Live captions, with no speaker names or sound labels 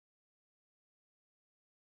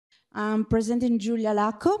I'm presenting Giulia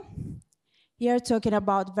Laco. Here talking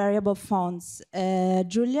about variable fonts.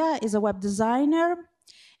 Giulia is a web designer,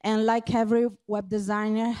 and like every web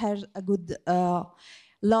designer, has a good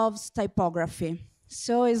loves typography.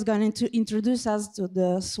 So he's going to introduce us to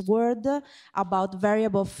this word about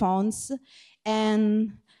variable fonts.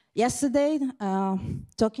 And yesterday,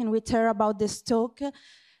 talking with her about this talk,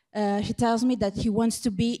 he tells me that he wants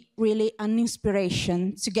to be really an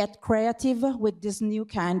inspiration to get creative with this new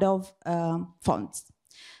kind of fonts.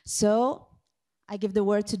 So I give the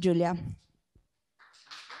word to Giulia.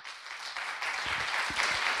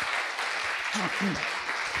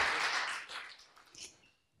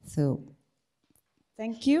 So,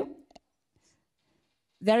 thank you.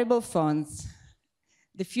 Variable fonts.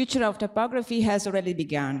 The future of typography has already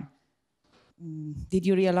begun. Did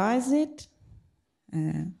you realize it?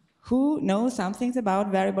 Who knows some things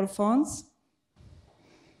about variable fonts?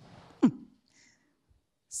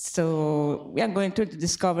 So we are going to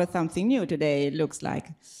discover something new today, it looks like.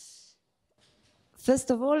 First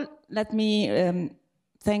of all, let me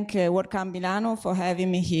thank WordCamp Milano for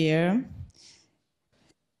having me here.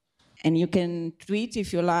 And you can tweet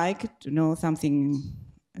if you like to know something,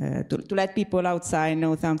 to let people outside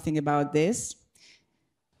know something about this.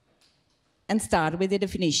 And start with the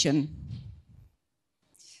definition.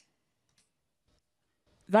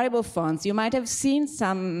 Variable fonts. You might have seen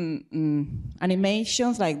some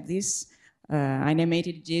animations like this,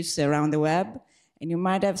 animated GIFs around the web, and you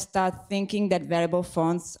might have started thinking that variable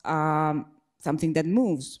fonts are something that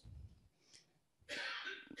moves.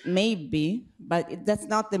 Maybe, but that's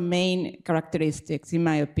not the main characteristics, in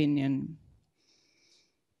my opinion.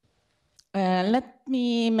 Let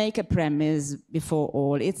me make a premise before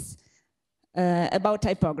all. It's about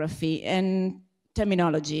typography and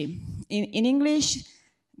terminology. In English,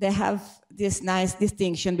 they have this nice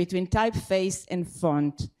distinction between typeface and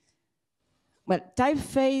font. Well,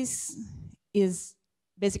 typeface is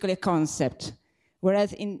basically a concept,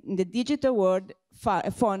 whereas in the digital world, a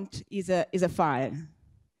font is a file.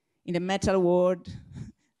 In the metal world,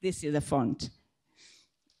 this is a font,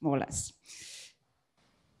 more or less.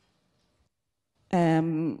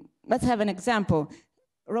 Let's have an example.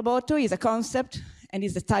 Roboto is a concept and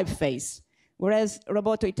is a typeface, whereas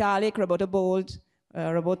Roboto Italic, Roboto Bold,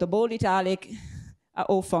 Roboto Bold Italic are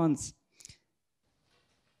all fonts.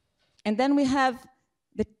 And then we have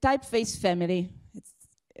the typeface family. It's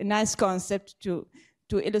a nice concept to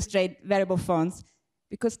illustrate variable fonts,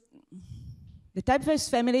 because the typeface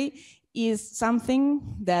family is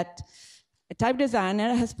something that a type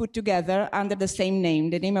designer has put together under the same name,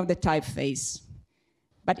 the name of the typeface.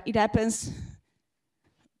 But it happens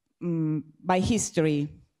by history.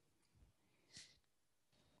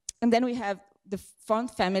 And then we have the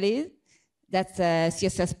font family. That's a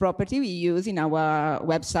CSS property we use in our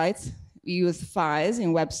websites. We use files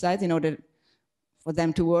in websites in order for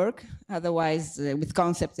them to work. Otherwise, with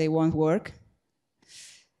concepts, they won't work.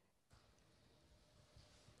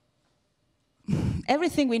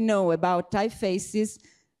 Everything we know about typefaces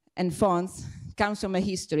and fonts comes from a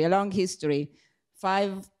history, a long history,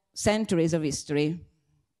 5 centuries of history.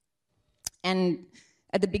 And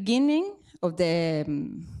at the beginning of the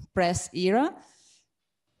press era,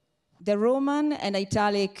 the Roman and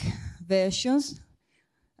Italic versions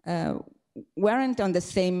weren't on the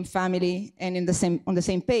same family and on the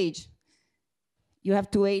same page. You have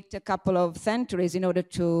to wait a couple of centuries in order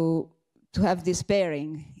to have this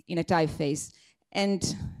pairing in a typeface. And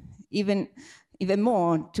even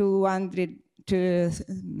more, 200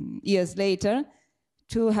 years later,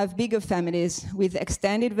 to have bigger families with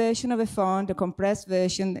extended version of a font, a compressed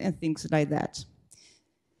version, and things like that.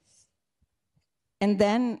 And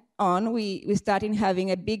then on, we started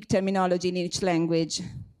having a big terminology in each language.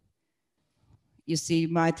 You see, you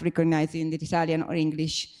might recognize in the Italian or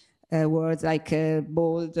English words like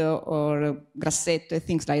bold or grassetto,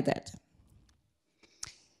 things like that.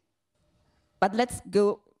 But let's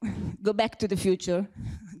go back to the future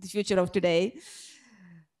of today.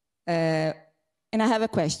 And I have a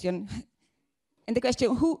question. And the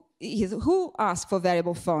question is, who asked for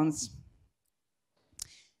variable fonts?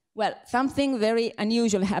 Well, something very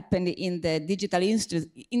unusual happened in the digital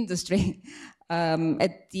industry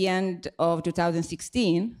at the end of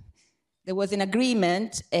 2016. There was an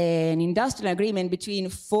agreement, an industrial agreement between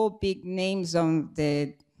 4 big names on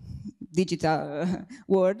the digital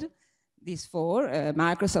world. These 4,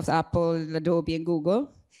 Microsoft, Apple, Adobe, and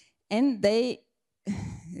Google, and they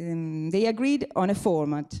agreed on a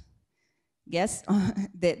format. Yes,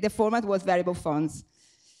 the format was variable fonts.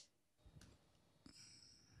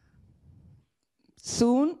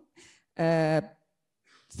 Soon,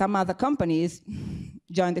 some other companies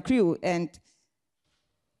join the crew. And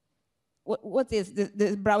what is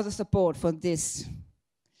the browser support for this?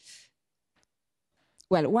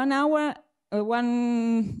 Well, 1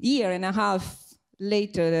 year and a half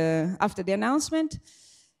later, after the announcement,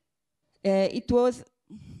 it was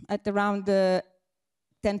at around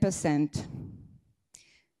 10%.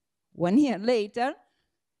 1 year later,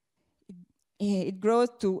 it grew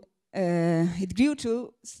to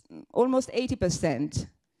almost 80%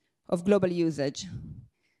 of global usage.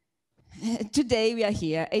 Today we are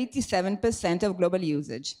here, 87% of global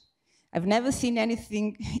usage. I've never seen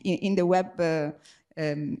anything in the web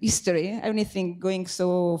history, anything going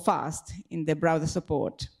so fast in the browser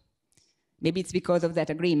support. Maybe it's because of that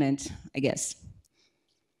agreement, I guess.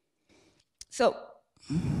 So,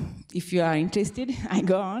 if you are interested, I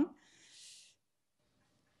go on.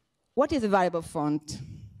 What is a variable font?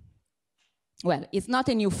 Well, it's not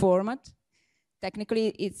a new format. Technically,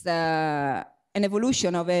 it's an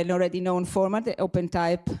evolution of an already known format, the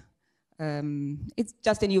OpenType. It's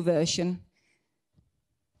just a new version.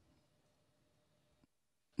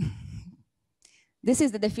 This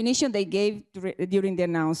is the definition they gave during the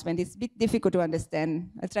announcement. It's a bit difficult to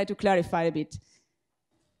understand. I'll try to clarify a bit.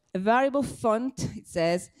 A variable font, it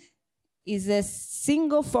says, is a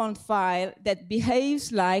single font file that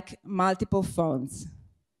behaves like multiple fonts.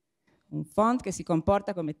 Un font che si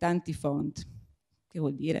comporta come tanti font. Che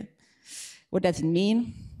vuol dire? What does it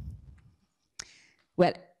mean?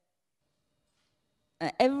 Well,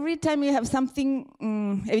 every time you have something,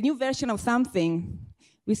 a new version of something,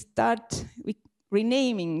 we start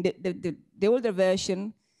renaming the older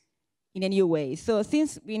version in a new way. So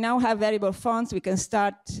since we now have variable fonts, we can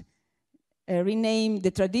start rename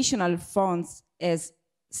the traditional fonts as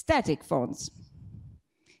static fonts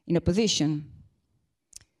in opposition.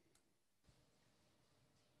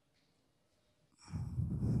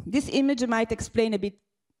 This image might explain a bit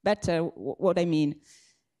better what I mean.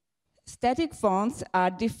 Static fonts are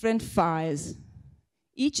different files.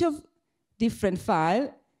 Each of different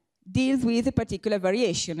file deals with a particular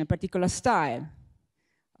variation, a particular style.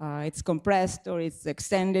 It's compressed, or it's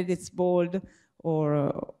extended, it's bold,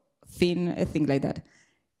 or thin, a thing like that.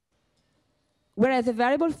 Whereas a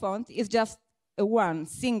variable font is just one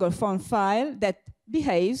single font file that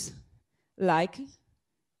behaves like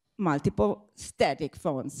multiple static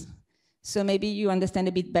fonts. So maybe you understand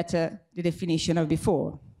a bit better the definition of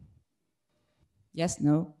before. Yes,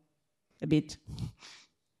 no, a bit.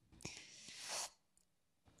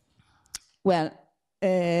 Well,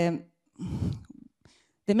 the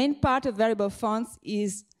main part of variable fonts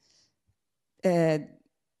is the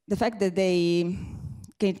fact that they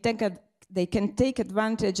can take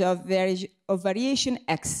advantage of variation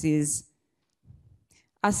axes,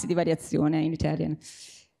 assi di variazione in Italian.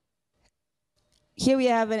 Here we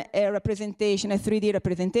have a representation, a 3D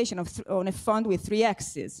representation on a font with 3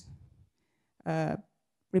 axes.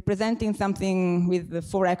 Representing something with the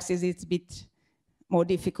 4 axes is a bit more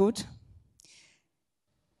difficult.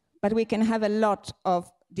 But we can have a lot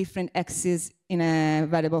of different axes in a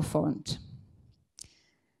variable font.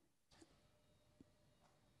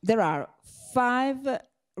 There are 5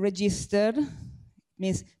 registered,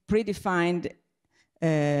 means predefined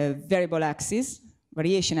variable axes,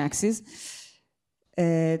 variation axes,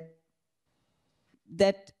 that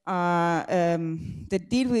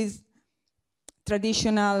deal with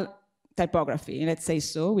traditional typography, let's say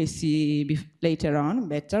so. We'll see later on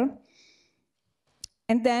better.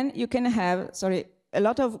 And then you can have, a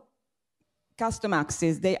lot of custom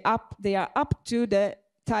axes. They are up to the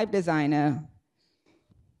type designer.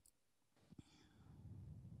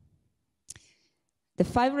 The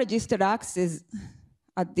 5 registered axes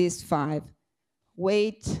are these 5: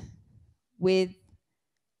 weight, width,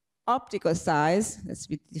 optical size, that's a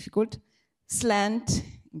bit difficult, slant,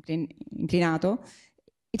 inclinato,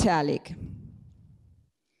 italic.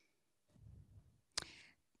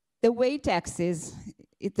 The weight axis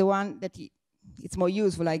is the one that it's more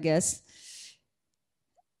useful, I guess.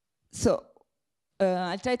 So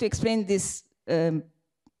I'll try to explain this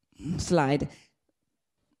slide.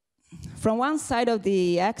 From one side of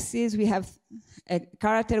the axis, we have a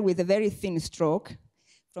character with a very thin stroke.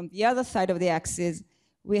 From the other side of the axis,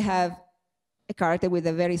 we have a character with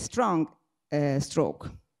a very strong stroke.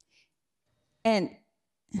 And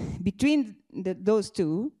between those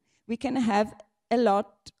two, we can have a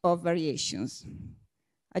lot of variations.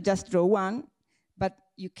 I just draw one, but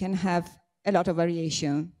you can have a lot of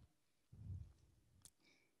variation.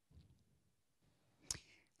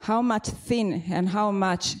 How much thin and how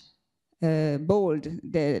much bold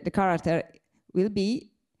the character will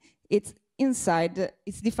be, it's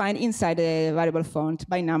defined inside a variable font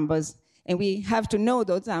by numbers. And we have to know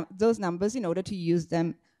those numbers in order to use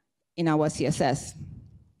them in our CSS.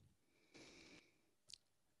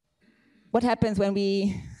 What happens when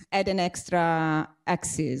we add an extra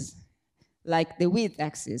axis, like the width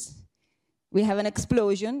axis? We have an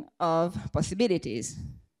explosion of possibilities.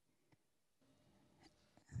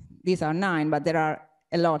 These are 9, but there are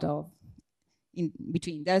a lot of in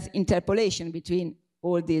between. There's interpolation between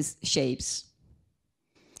all these shapes.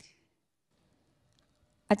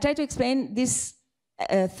 I try to explain this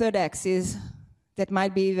third axis that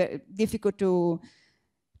might be very difficult to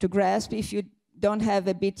grasp if you don't have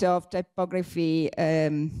a bit of typography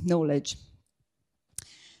knowledge.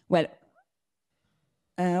 Well,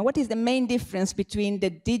 what is the main difference between the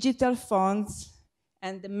digital fonts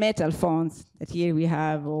and the metal fonts that here we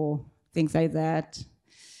have, or things like that?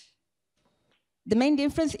 The main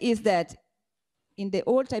difference is that in the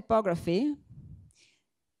old typography,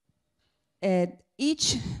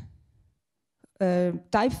 each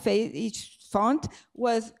typeface, each font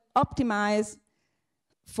was optimized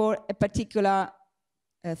for a particular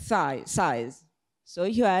size. So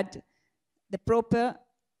you had the proper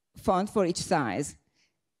font for each size.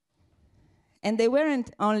 And they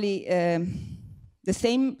weren't only the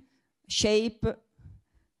same shape,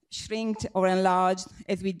 shrinked or enlarged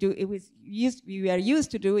as we were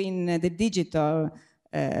used to do in the digital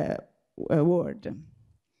world.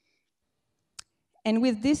 And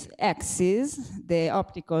with this axis, the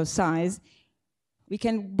optical size, we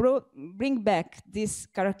can bring back this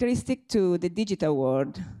characteristic to the digital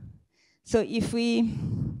world. So if we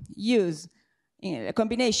use a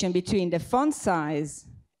combination between the font size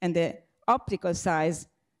and the optical size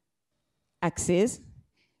axis,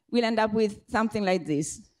 we'll end up with something like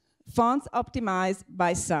this: fonts optimized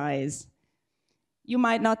by size. You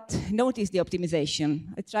might not notice the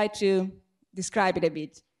optimization. I try to describe it a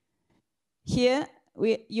bit. Here,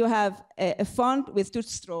 you have a font with 2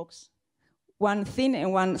 strokes, one thin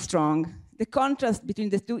and one strong. The contrast between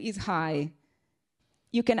the two is high.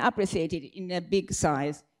 You can appreciate it in a big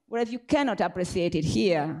size, whereas you cannot appreciate it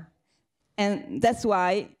here. And that's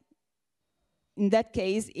why, in that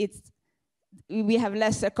case, we have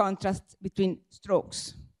lesser contrast between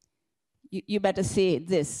strokes. You better see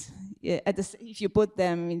this. If you put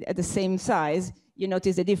them at the same size, you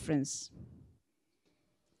notice the difference.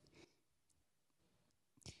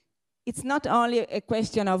 It's not only a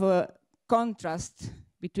question of a contrast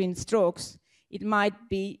between strokes, it might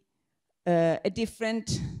be a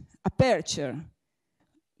different aperture.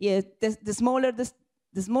 The smaller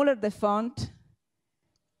the font,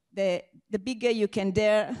 the bigger you can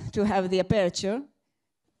dare to have the aperture.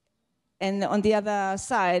 And on the other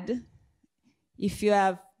side, if you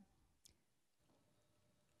have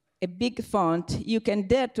a big font, you can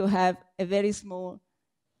dare to have a very small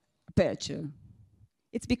aperture.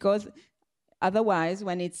 It's because otherwise,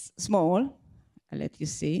 when it's small, I'll let you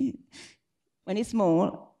see, when it's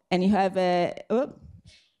small and you have a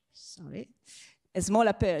small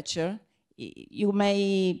aperture, you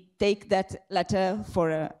may take that letter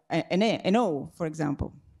for an O, for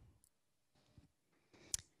example.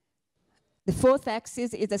 The fourth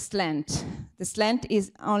axis is a slant. The slant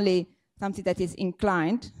is only something that is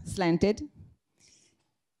inclined, slanted,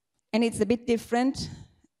 and it's a bit different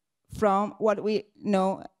from what we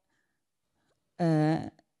know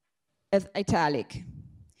as italic.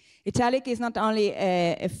 Italic is not only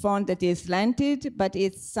a font that is slanted, but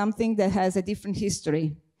it's something that has a different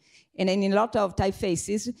history. And in a lot of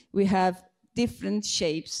typefaces, we have different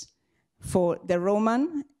shapes for the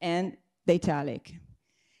Roman and the italic.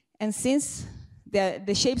 And since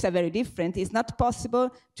the shapes are very different, it's not possible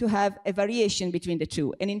to have a variation between the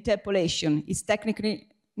two. An interpolation is technically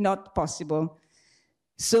not possible.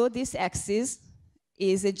 So this axis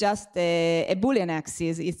is just a Boolean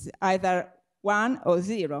axis. It's either 1 or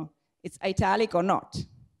 0. It's italic or not.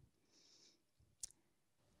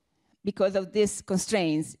 Because of these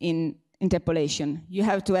constraints in interpolation, you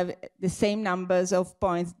have to have the same numbers of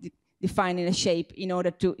points defining a shape in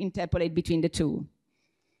order to interpolate between the two.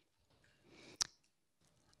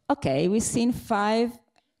 Okay, we've seen 5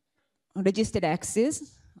 registered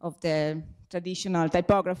axes of the traditional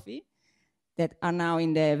typography that are now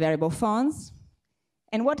in the variable fonts.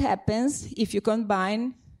 And what happens if you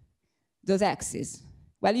combine those axes?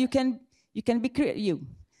 Well, you can be creative.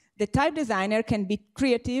 The type designer can be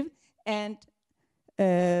creative and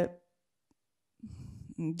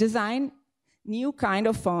design new kind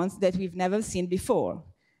of fonts that we've never seen before.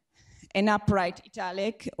 An upright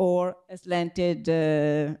italic or a slanted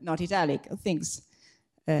not italic, things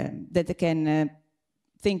that they can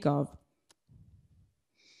think of.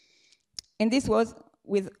 And this was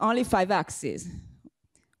with only 5 axes.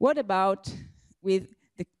 What about with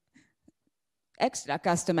the extra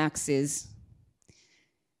custom axes?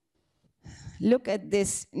 Look at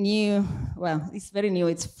this new, well, it's very new,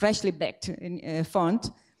 it's freshly baked font.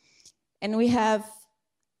 And we have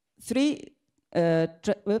three,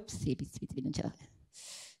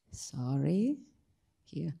 sorry,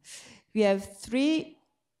 here. We have three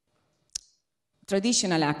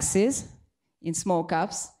traditional axes in small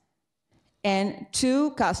caps and two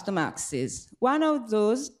custom axes. One of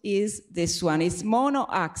those is this one, it's mono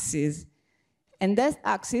axis. And that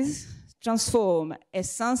axis transform a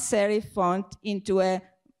sans serif font into a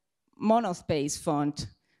monospace font,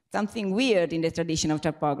 something weird in the tradition of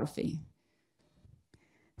typography.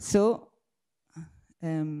 So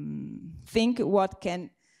think what can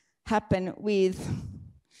happen with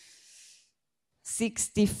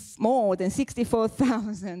more than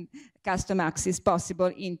 64,000 custom axes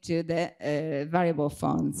possible into the variable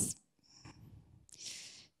fonts.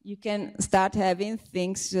 You can start having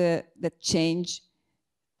things that change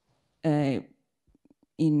in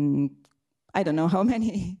I don't know how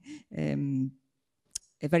many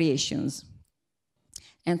variations.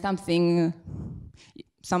 And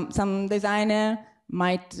some designer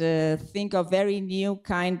might think of very new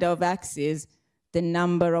kind of axis, the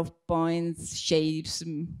number of points, shapes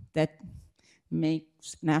that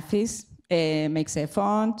makes makes a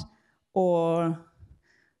font, or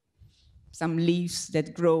some leaves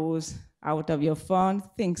that grows out of your font,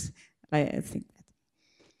 things like that.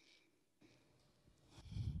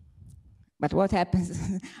 But what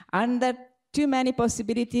happens? Under too many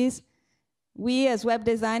possibilities, we as web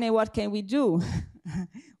designers, what can we do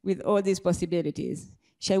with all these possibilities?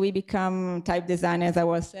 Shall we become type designers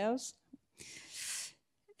ourselves?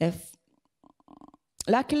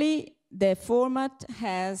 Luckily, the format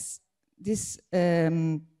has this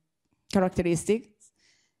characteristic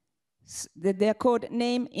that they are called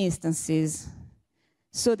name instances.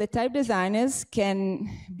 So the type designers can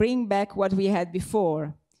bring back what we had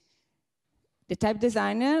before. The type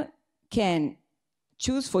designer can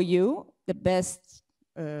choose for you the best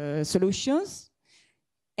solutions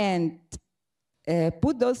and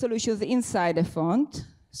put those solutions inside a font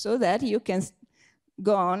so that you can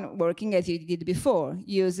go on working as you did before,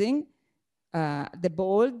 using the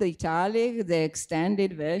bold, the italic, the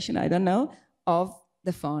extended version, I don't know, of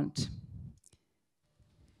the font.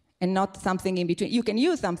 And not something in between. You can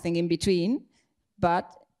use something in between,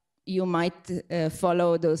 but you might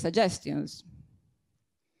follow those suggestions.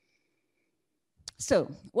 So,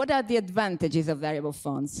 what are the advantages of variable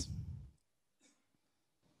fonts?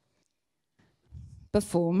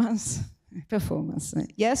 Performance. Performance.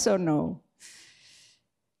 Yes or no?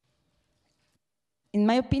 In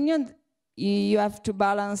my opinion, you have to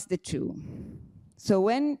balance the two. So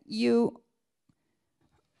when you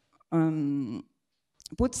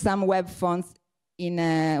put some web fonts in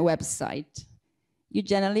a website, you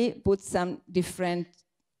generally put some different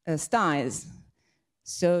styles.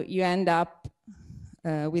 So you end up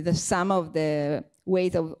with the sum of the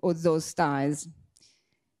weight of those styles.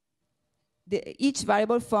 Each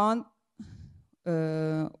variable font,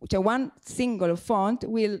 one single font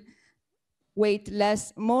will weight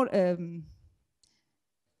less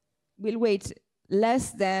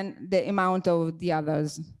than the amount of the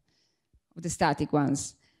others, of the static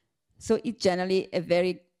ones. So it's generally a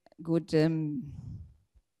very good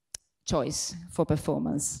choice for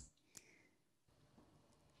performance.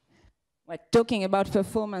 When talking about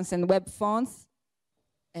performance and web fonts,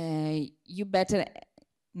 you better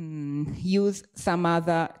use some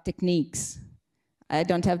other techniques. I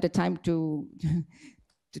don't have the time to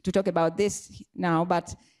talk about this now,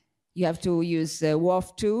 but you have to use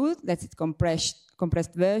WOF2, that's its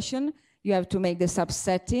compressed version. You have to make the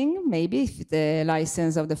subsetting, maybe if the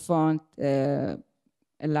license of the font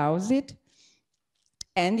allows it.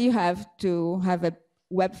 And you have to have a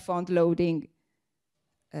web font loading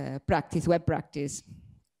web practice.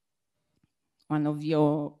 One of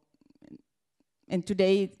your, and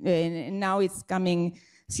today, now it's coming,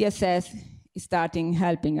 CSS is starting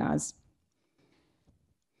helping us.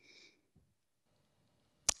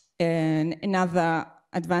 And another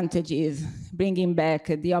advantage is bringing back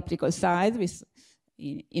the optical side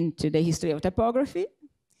into the history of typography.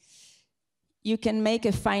 You can make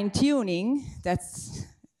a fine-tuning, that's,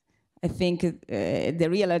 I think, the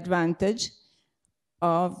real advantage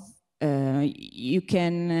of, you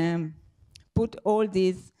can put all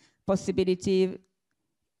these possibilities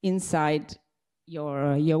inside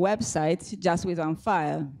your website just with one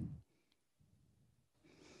file.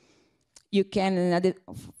 You can,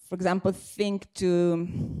 for example, think to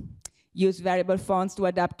use variable fonts to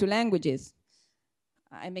adapt to languages.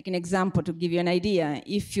 I make an example to give you an idea.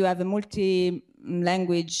 If you have a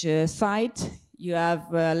multi-language site, you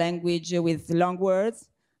have a language with long words,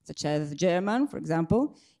 such as German, for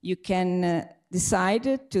example, you can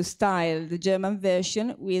decide to style the German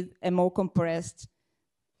version with a more compressed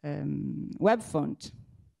web font.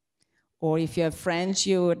 Or if you have French,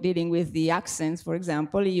 you're dealing with the accents, for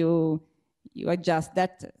example, you adjust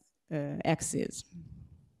that axis.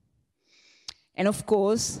 And of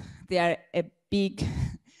course, there are a big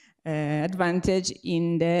advantage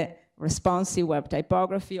in the responsive web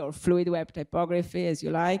typography or fluid web typography, as you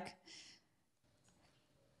like,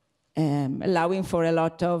 allowing for a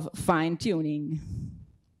lot of fine-tuning.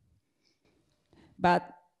 But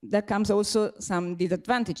there comes also some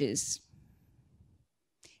disadvantages.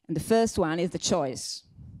 And the first one is the choice.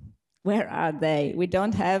 Where are they? We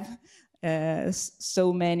don't have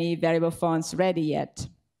so many variable fonts ready yet.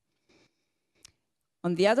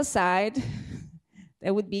 On the other side,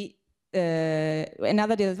 there would be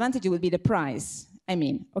another disadvantage would be the price. I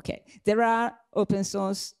mean, okay, there are open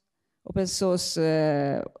source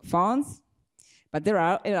fonts, but there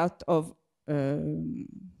are a lot of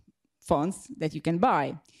fonts that you can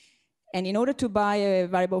buy. And in order to buy a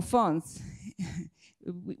variable fonts,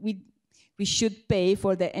 we should pay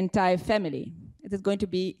for the entire family. It is going to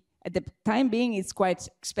be, at the time being, it's quite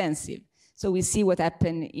expensive. So we see what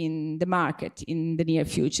happened in the market in the near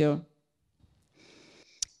future.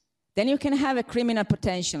 Then you can have a criminal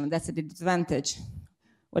potential. That's a disadvantage.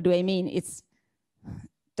 What do I mean? It's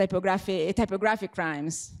typographic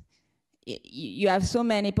crimes. You have so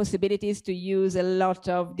many possibilities to use a lot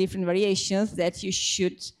of different variations that you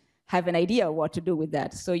should have an idea of what to do with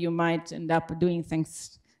that. So you might end up doing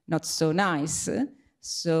things not so nice.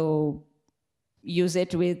 So use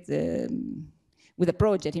it with a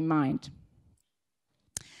project in mind.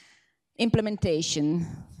 Implementation.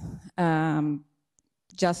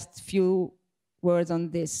 Just a few words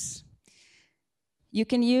on this. You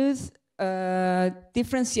can use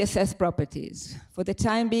different CSS properties. For the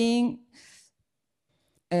time being,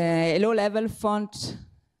 a low-level font,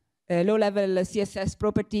 a low-level CSS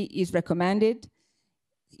property is recommended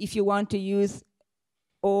if you want to use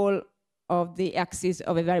all of the axes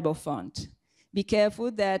of a variable font. Be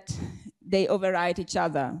careful that they override each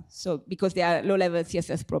other, so because they are low-level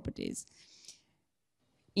CSS properties.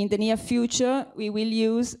 In the near future, we will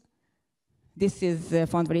use, this is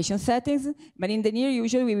font variation settings, but in the near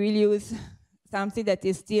future, we will use something that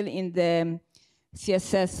is still in the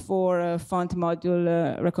CSS for font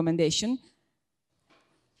module recommendation.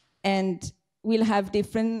 And we'll have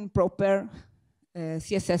different proper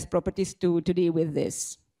CSS properties to deal with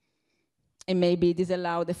this. And maybe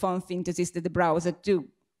disallow the font synthesis that the browser do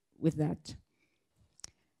with that.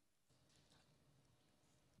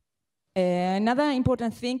 Another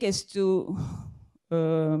important thing is to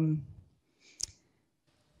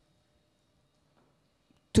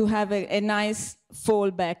have a nice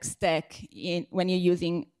fallback stack when you're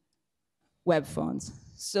using web fonts.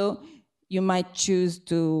 So you might choose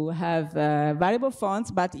to have variable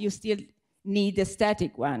fonts, but you still need a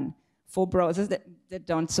static one for browsers that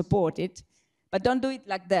don't support it. But don't do it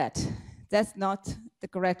like that. That's not the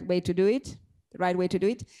correct way to do it, the right way to do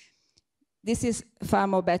it. This is far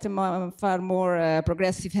more better, far more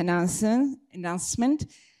progressive enhancement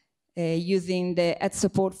using the add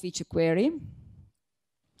support feature query.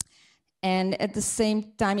 And at the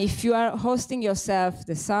same time, if you are hosting yourself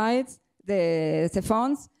the sites, the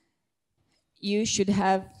fonts, you should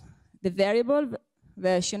have the variable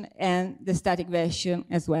version and the static version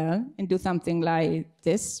as well, and do something like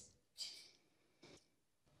this.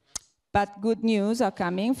 But good news are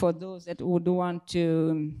coming for those that would want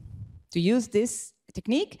to use this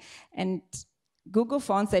technique. And Google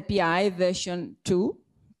Fonts API version 2,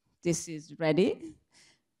 this is ready.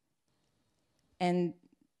 And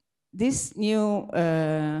this new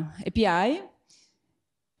API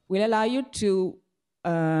will allow you to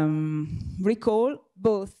recall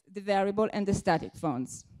both the variable and the static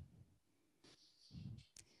fonts.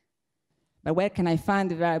 But where can I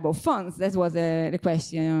find the variable fonts? That was the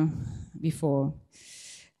question before.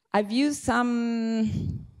 I've used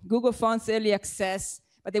some Google Fonts early access,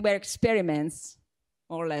 but they were experiments,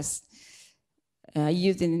 more or less,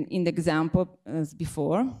 used in the example as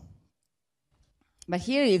before. But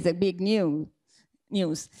here is a big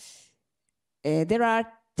news. There are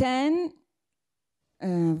 10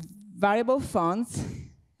 variable fonts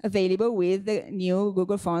available with the new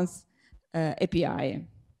Google Fonts API.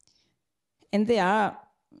 And they are,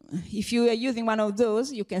 if you are using one of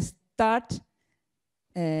those, you can start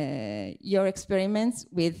your experiments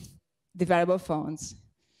with the variable fonts.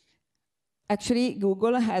 Actually,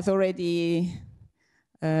 Google has already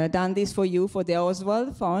done this for you for the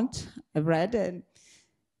Oswald font. I've read,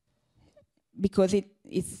 because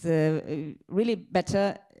it's really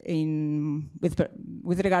better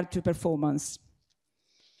with regard to performance.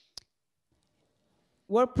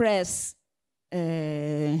 WordPress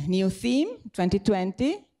new theme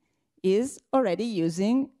 2020 is already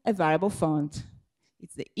using a variable font.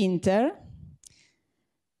 It's the Inter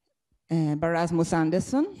by Rasmus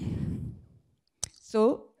Anderson.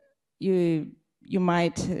 So you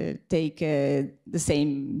might take the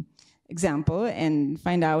same example and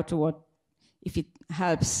find out if it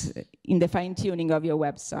helps in the fine-tuning of your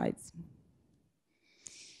websites.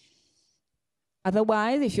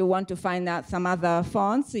 Otherwise, if you want to find out some other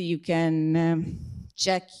fonts, you can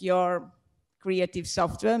check your creative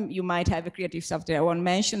software. You might have a creative software I won't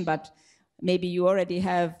mention, but maybe you already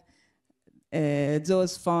have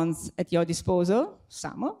those fonts at your disposal,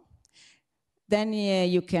 some. Then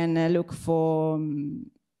you can look for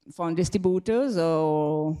font distributors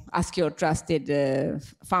or ask your trusted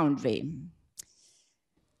foundry.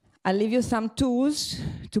 I'll leave you some tools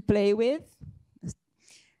to play with.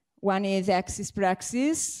 One is Axis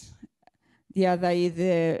Praxis, the other is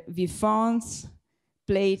vfonts,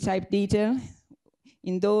 Play Type Detail.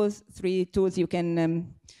 In those three tools, you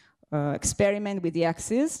can experiment with the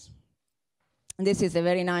axis. And this is a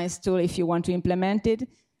very nice tool if you want to implement it.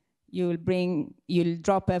 You'll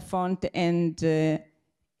drop a font and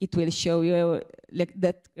it will show you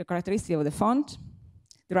the characteristic of the font.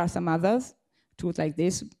 There are some others, tools like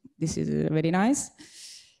this. This is very nice.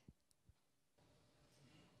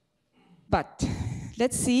 But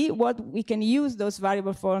let's see what we can use those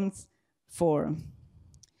variable fonts for.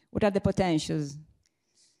 What are the potentials?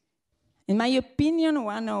 In my opinion,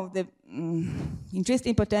 one of the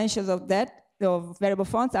interesting potentials of variable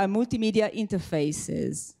fonts are multimedia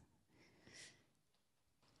interfaces.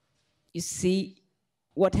 You see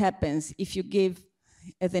what happens if you give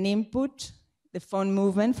as an input the font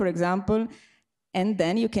movement, for example, and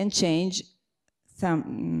then you can change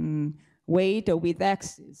some weight or width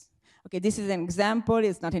axis. Okay, this is an example,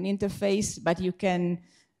 it's not an interface, but you can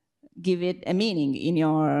give it a meaning in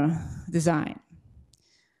your design.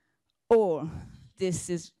 Or this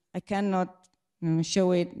is, I cannot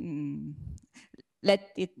show it,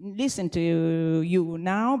 let it listen to you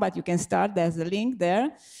now, but you can start, there's a link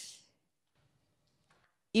there.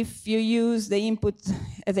 If you use the input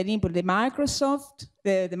as an input, the microphone,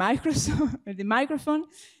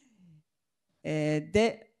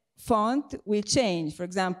 the font will change. For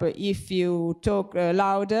example, if you talk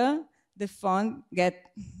louder, the font gets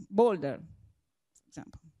bolder, for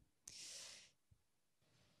example.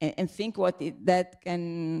 And think what that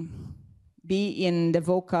can be in the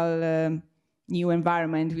vocal new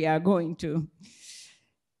environment we are going to.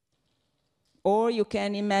 Or you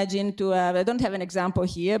can imagine to have, I don't have an example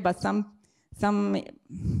here, but some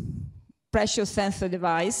pressure sensor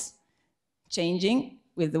device changing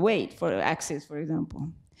with the weight for axis, for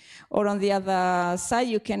example. Or on the other side,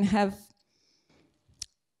 you can have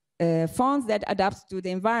fonts that adapt to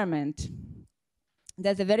the environment.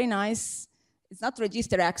 There's a very nice, it's not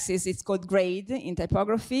register axis, it's called grade in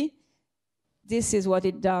typography. This is what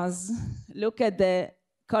it does. Look at the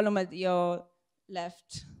column at your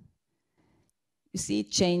left. You see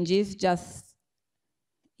it changes just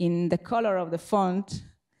in the color of the font,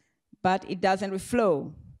 but it doesn't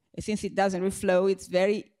reflow. Since it doesn't reflow, it's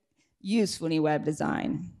very useful in web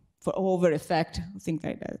design for over effect, things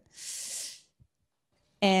like that.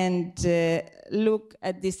 And look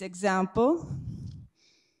at this example.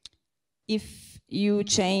 If you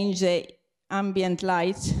change the ambient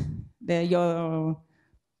light, your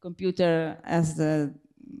computer as the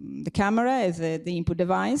camera, as the input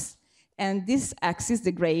device, and this axis,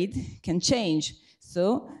 the grade, can change.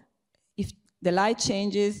 So if the light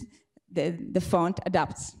changes, the font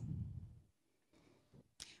adapts.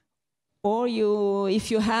 Or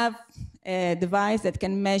if you have a device that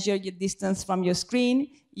can measure your distance from your screen,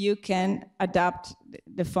 you can adapt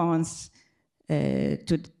the fonts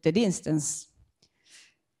to the distance.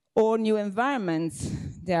 Or new environments.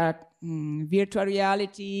 There are virtual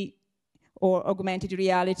reality or augmented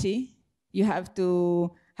reality. You have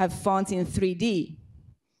to have fonts in 3D.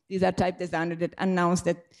 These are type designers that announced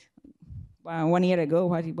that 1 year ago,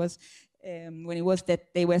 when it was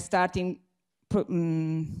that they were starting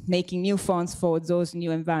making new fonts for those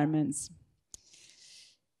new environments.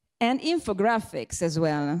 And infographics as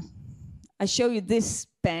well. I show you this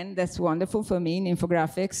pen, that's wonderful for me in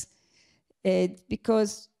infographics,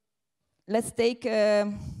 because let's take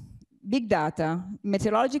big data,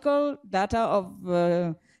 meteorological data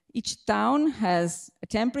of each town has a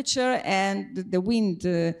temperature and the wind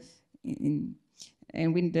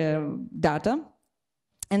and with the data,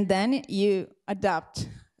 and then you adapt.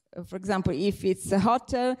 For example, if it's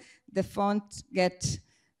hotter, the font gets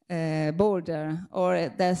bolder, or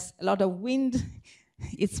there's a lot of wind,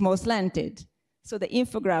 it's more slanted. So the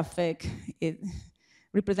infographic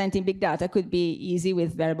representing big data could be easy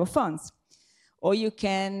with variable fonts. Or you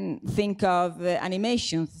can think of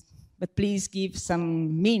animations, but please give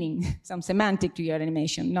some meaning, some semantic to your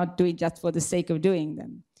animation, not do it just for the sake of doing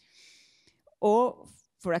them. Or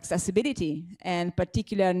for accessibility and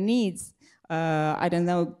particular needs, I don't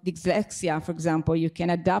know, dyslexia, for example, you can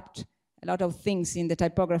adapt a lot of things in the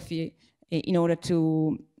typography in order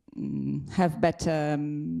to have better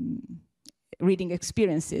reading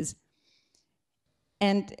experiences.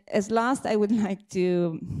 And as last, I would like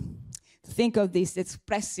to think of this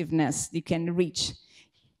expressiveness you can reach.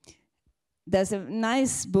 There's a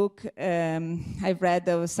nice book I've read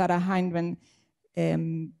of Sarah Hindman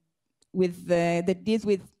that deals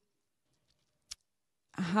with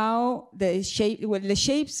how the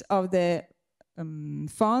shapes of the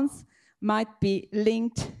fonts might be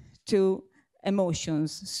linked to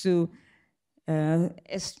emotions. So a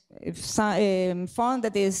font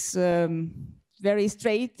that is very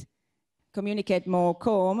straight communicate more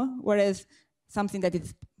calm, whereas something that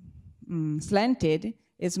is slanted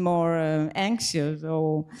is more anxious.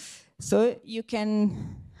 So you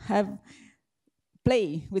can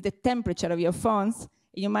play with the temperature of your fonts.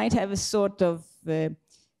 You might have a sort of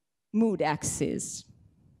mood axis.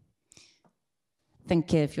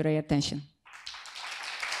 Thank you for your attention.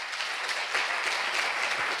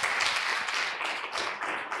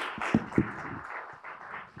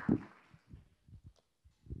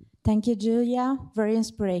 Thank you, Giulia. Very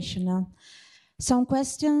inspirational. Some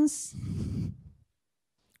questions?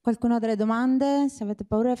 Qualcuno ha delle domande? Se avete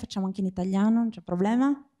paura facciamo anche in italiano, non c'è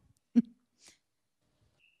problema.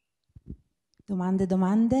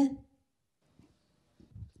 Domande?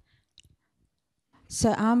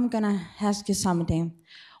 So I'm gonna ask you something.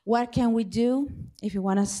 What can we do if you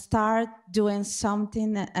want to start doing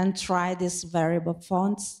something and try these variable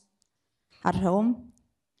fonts at home?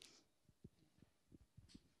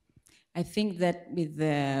 I think that with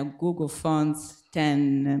the Google Fonts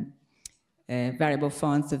 10 variable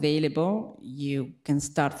fonts available, you can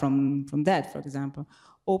start from that, for example,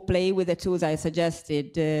 or play with the tools I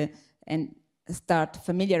suggested and start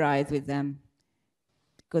familiarize with them,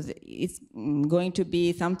 because it's going to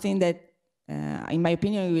be something that, in my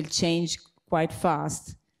opinion, will change quite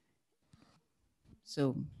fast.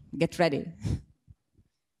 So get ready.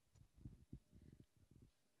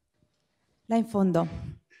 Là in fondo,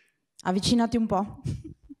 avvicinati un po'.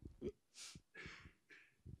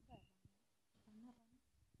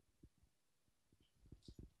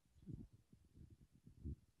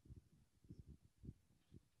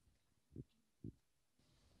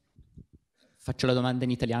 Faccio la domanda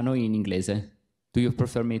in italiano o in inglese? Do you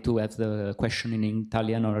prefer me to have the question in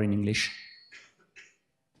Italian or in English?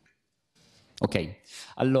 Ok,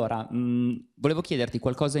 allora, volevo chiederti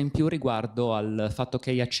qualcosa in più riguardo al fatto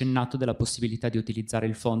che hai accennato della possibilità di utilizzare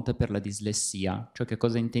il font per la dislessia, cioè che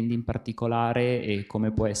cosa intendi in particolare e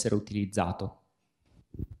come può essere utilizzato.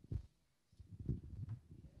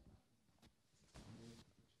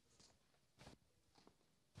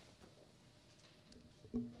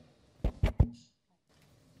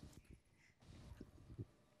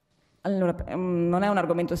 Allora, non è un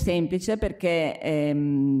argomento semplice perché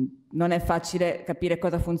non è facile capire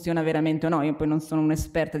cosa funziona veramente o no, io poi non sono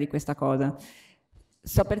un'esperta di questa cosa.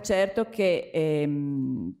 So per certo che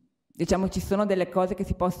diciamo, ci sono delle cose che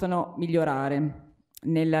si possono migliorare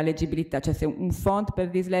nella leggibilità, cioè se un font per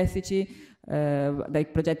dislessici, dai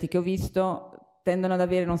progetti che ho visto, tendono ad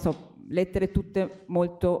avere, non so, lettere tutte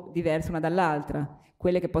molto diverse una dall'altra,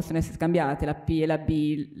 quelle che possono essere scambiate, la P e la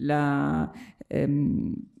B,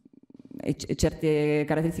 e certe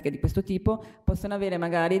caratteristiche di questo tipo possono avere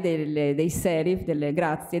magari dei serif, delle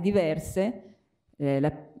grazie diverse,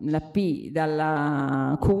 la P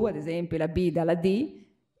dalla Q ad esempio, la B dalla D,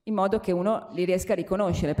 in modo che uno li riesca a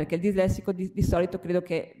riconoscere, perché il dislessico di solito credo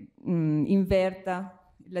che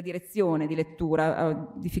inverta la direzione di lettura,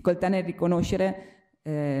 ha difficoltà nel riconoscere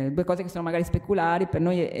due cose che sono magari speculari. Per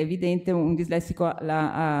noi è evidente, un dislessico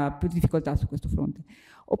ha più difficoltà su questo fronte.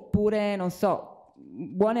 Oppure, non so,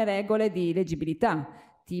 buone regole di leggibilità,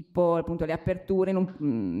 tipo appunto le aperture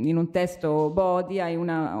in un testo body, hai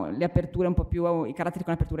le aperture un po' più, i caratteri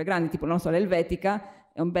con aperture grandi, tipo non so,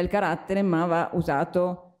 l'elvetica è un bel carattere ma va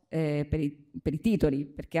usato per i titoli,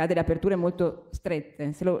 perché ha delle aperture molto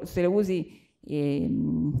strette. Se lo usi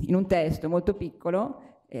in un testo molto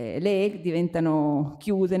piccolo, le E diventano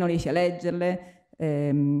chiuse, non riesci a leggerle,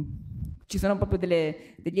 ci sono proprio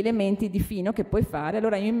degli elementi di fino che puoi fare.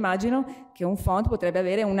 Allora io immagino che un font potrebbe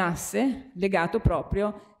avere un asse legato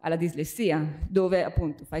proprio alla dislessia, dove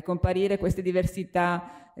appunto fai comparire queste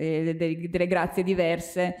diversità, delle grazie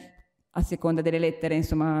diverse a seconda delle lettere,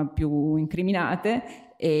 insomma, più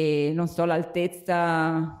incriminate, e non so,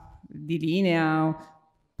 l'altezza di linea,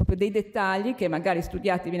 proprio dei dettagli che magari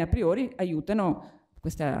studiati bene a priori aiutano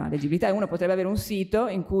questa leggibilità. E uno potrebbe avere un sito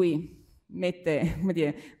in cui mette, come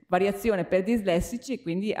dire, variazione per dislessici e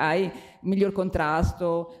quindi hai miglior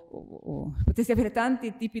contrasto, o potresti avere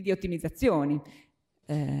tanti tipi di ottimizzazioni,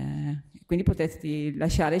 quindi potresti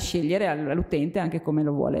lasciare scegliere all'utente anche come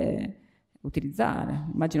lo vuole utilizzare.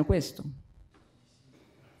 Immagino questo.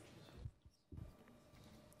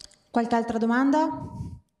 Qualche altra domanda?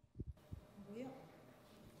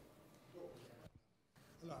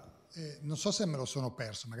 Allora, non so se me lo sono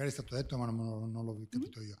perso, magari è stato detto ma non l'ho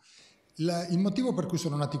capito io. Il motivo per cui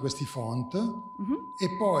sono nati questi font, e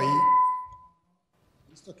poi,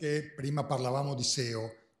 visto che prima parlavamo di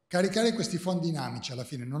SEO, caricare questi font dinamici alla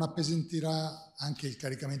fine non appesantirà anche il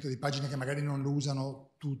caricamento di pagine che magari non lo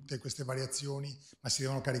usano tutte queste variazioni, ma si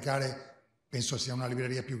devono caricare, penso sia una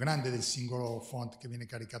libreria più grande del singolo font che viene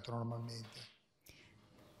caricato normalmente?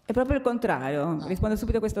 È proprio il contrario, rispondo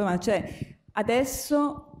subito a questa domanda. Cioè,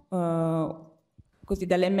 adesso, così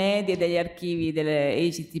dalle medie, dagli archivi, delle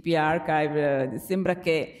HTTP Archive, sembra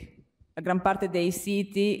che la gran parte dei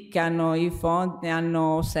siti che hanno i font ne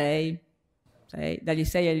hanno 6, dagli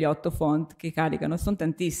 6 agli 8 font che caricano. Sono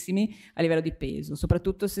tantissimi a livello di peso,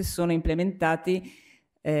 soprattutto se sono implementati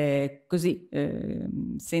così,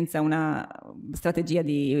 senza una strategia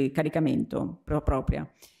di caricamento propria.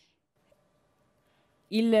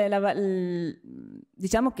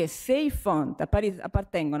 Diciamo che se i font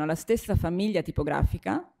appartengono alla stessa famiglia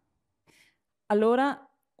tipografica, allora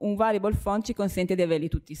un variable font ci consente di averli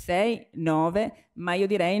tutti 6, 9, ma io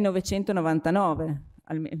direi 999,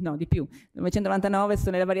 no di più, 999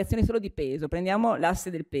 sono le variazioni solo di peso. Prendiamo l'asse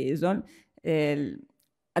del peso,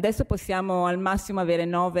 adesso possiamo al massimo avere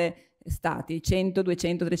 9 stati, 100,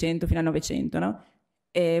 200, 300 fino a 900, no?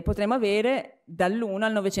 E potremmo avere dall'1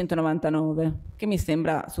 al 999, che mi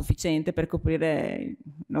sembra sufficiente per coprire le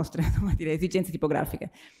nostre esigenze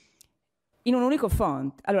tipografiche, in un unico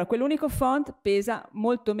font. Allora, quell'unico font pesa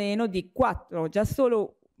molto meno di 4, già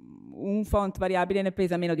solo un font variabile ne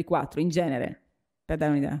pesa meno di 4 in genere, per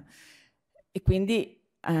dare un'idea. E quindi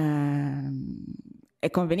è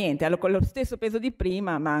conveniente. Allora, con lo stesso peso di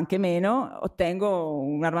prima, ma anche meno, ottengo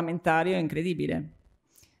un armamentario incredibile.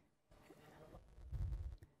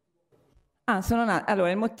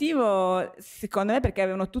 Allora, il motivo, secondo me, è perché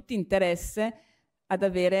avevano tutti interesse ad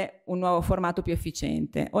avere un nuovo formato più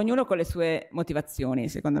efficiente, ognuno con le sue motivazioni,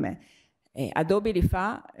 secondo me. Adobe li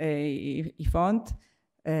fa, i font,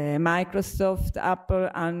 Microsoft, Apple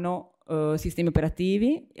hanno sistemi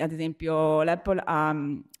operativi, ad esempio l'Apple ha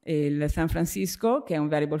il San Francisco, che è un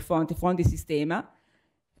variable font, font di sistema,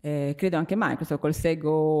 credo anche Microsoft col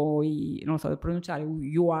Sego, non lo so pronunciare,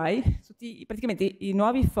 UI, praticamente i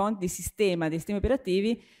nuovi font di sistema, dei sistemi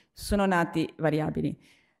operativi sono nati variabili.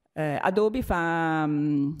 Adobe fa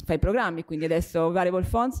i programmi, quindi adesso variable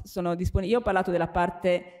fonts sono disponibili. Io ho parlato della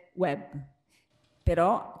parte web,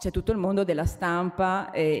 però c'è tutto il mondo della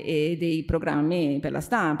stampa e dei programmi per la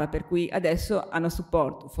stampa, per cui adesso hanno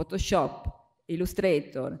supporto Photoshop,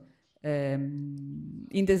 Illustrator,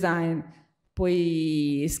 InDesign,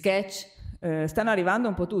 poi Sketch, stanno arrivando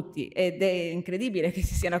un po' tutti ed è incredibile che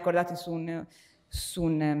si siano accordati su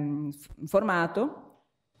un formato,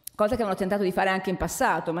 cosa che avevano tentato di fare anche in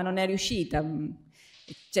passato, ma non è riuscita.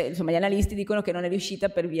 Cioè, insomma, gli analisti dicono che non è riuscita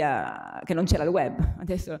per via che non c'era il web.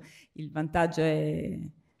 Adesso il vantaggio è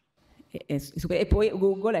super. E poi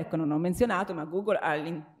Google, ecco, non ho menzionato, ma Google ha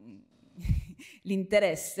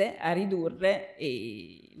l'interesse a ridurre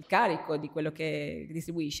il carico di quello che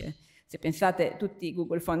distribuisce. Se pensate tutti i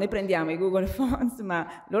Google Fonts, noi prendiamo i Google Fonts,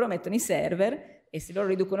 ma loro mettono i server e se loro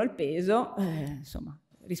riducono il peso, insomma,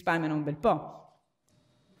 risparmiano un bel po'.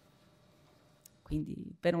 Quindi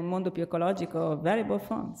per un mondo più ecologico, variable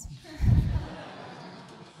fonts.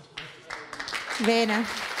 Bene,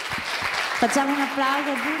 facciamo un applauso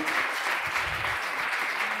a Giulia.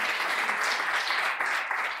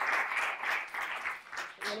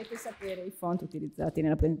 Volete sapere i font utilizzati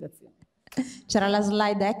nella presentazione? C'era la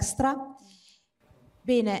slide extra.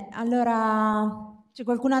 Bene, allora c'è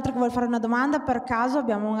qualcun altro che vuole fare una domanda per caso?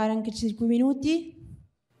 Abbiamo magari anche 5 minuti.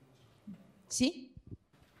 Sì?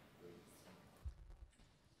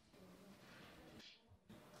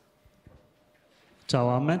 Ciao,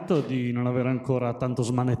 ammetto di non aver ancora tanto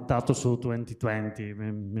smanettato su 2020,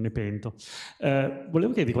 me ne pento.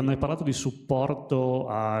 Volevo chiederti, quando hai parlato di supporto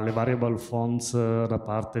alle variable fonts da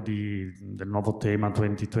parte del nuovo tema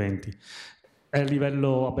 2020, è a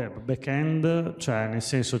livello back-end, cioè nel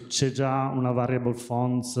senso c'è già una variable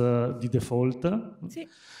fonts di default? Sì.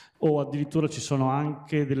 O addirittura ci sono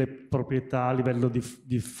anche delle proprietà a livello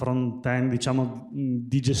di front-end, diciamo,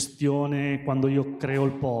 di gestione quando io creo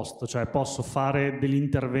il post, cioè posso fare degli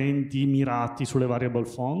interventi mirati sulle variable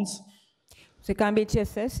fonts? Se cambi il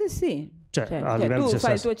CSS, sì. Cioè a livello tu di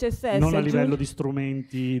fai il CSS, tuo CSS. non a livello di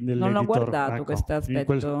strumenti dell'editor. Non ho guardato ecco, questo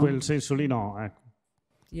aspetto. in quel senso lì no, ecco.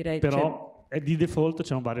 Direi, però è di default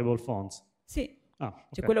c'è un variable fonts. Sì, okay.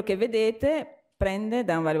 Cioè quello che vedete prende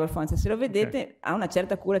da un variable fonts, se lo vedete ha una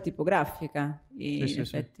certa cura tipografica in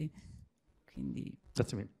effetti. Sì. Quindi...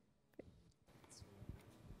 Grazie mille.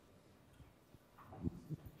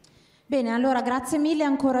 Bene, allora grazie mille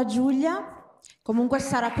ancora Giulia, comunque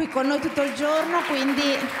sarà qui con noi tutto il giorno, quindi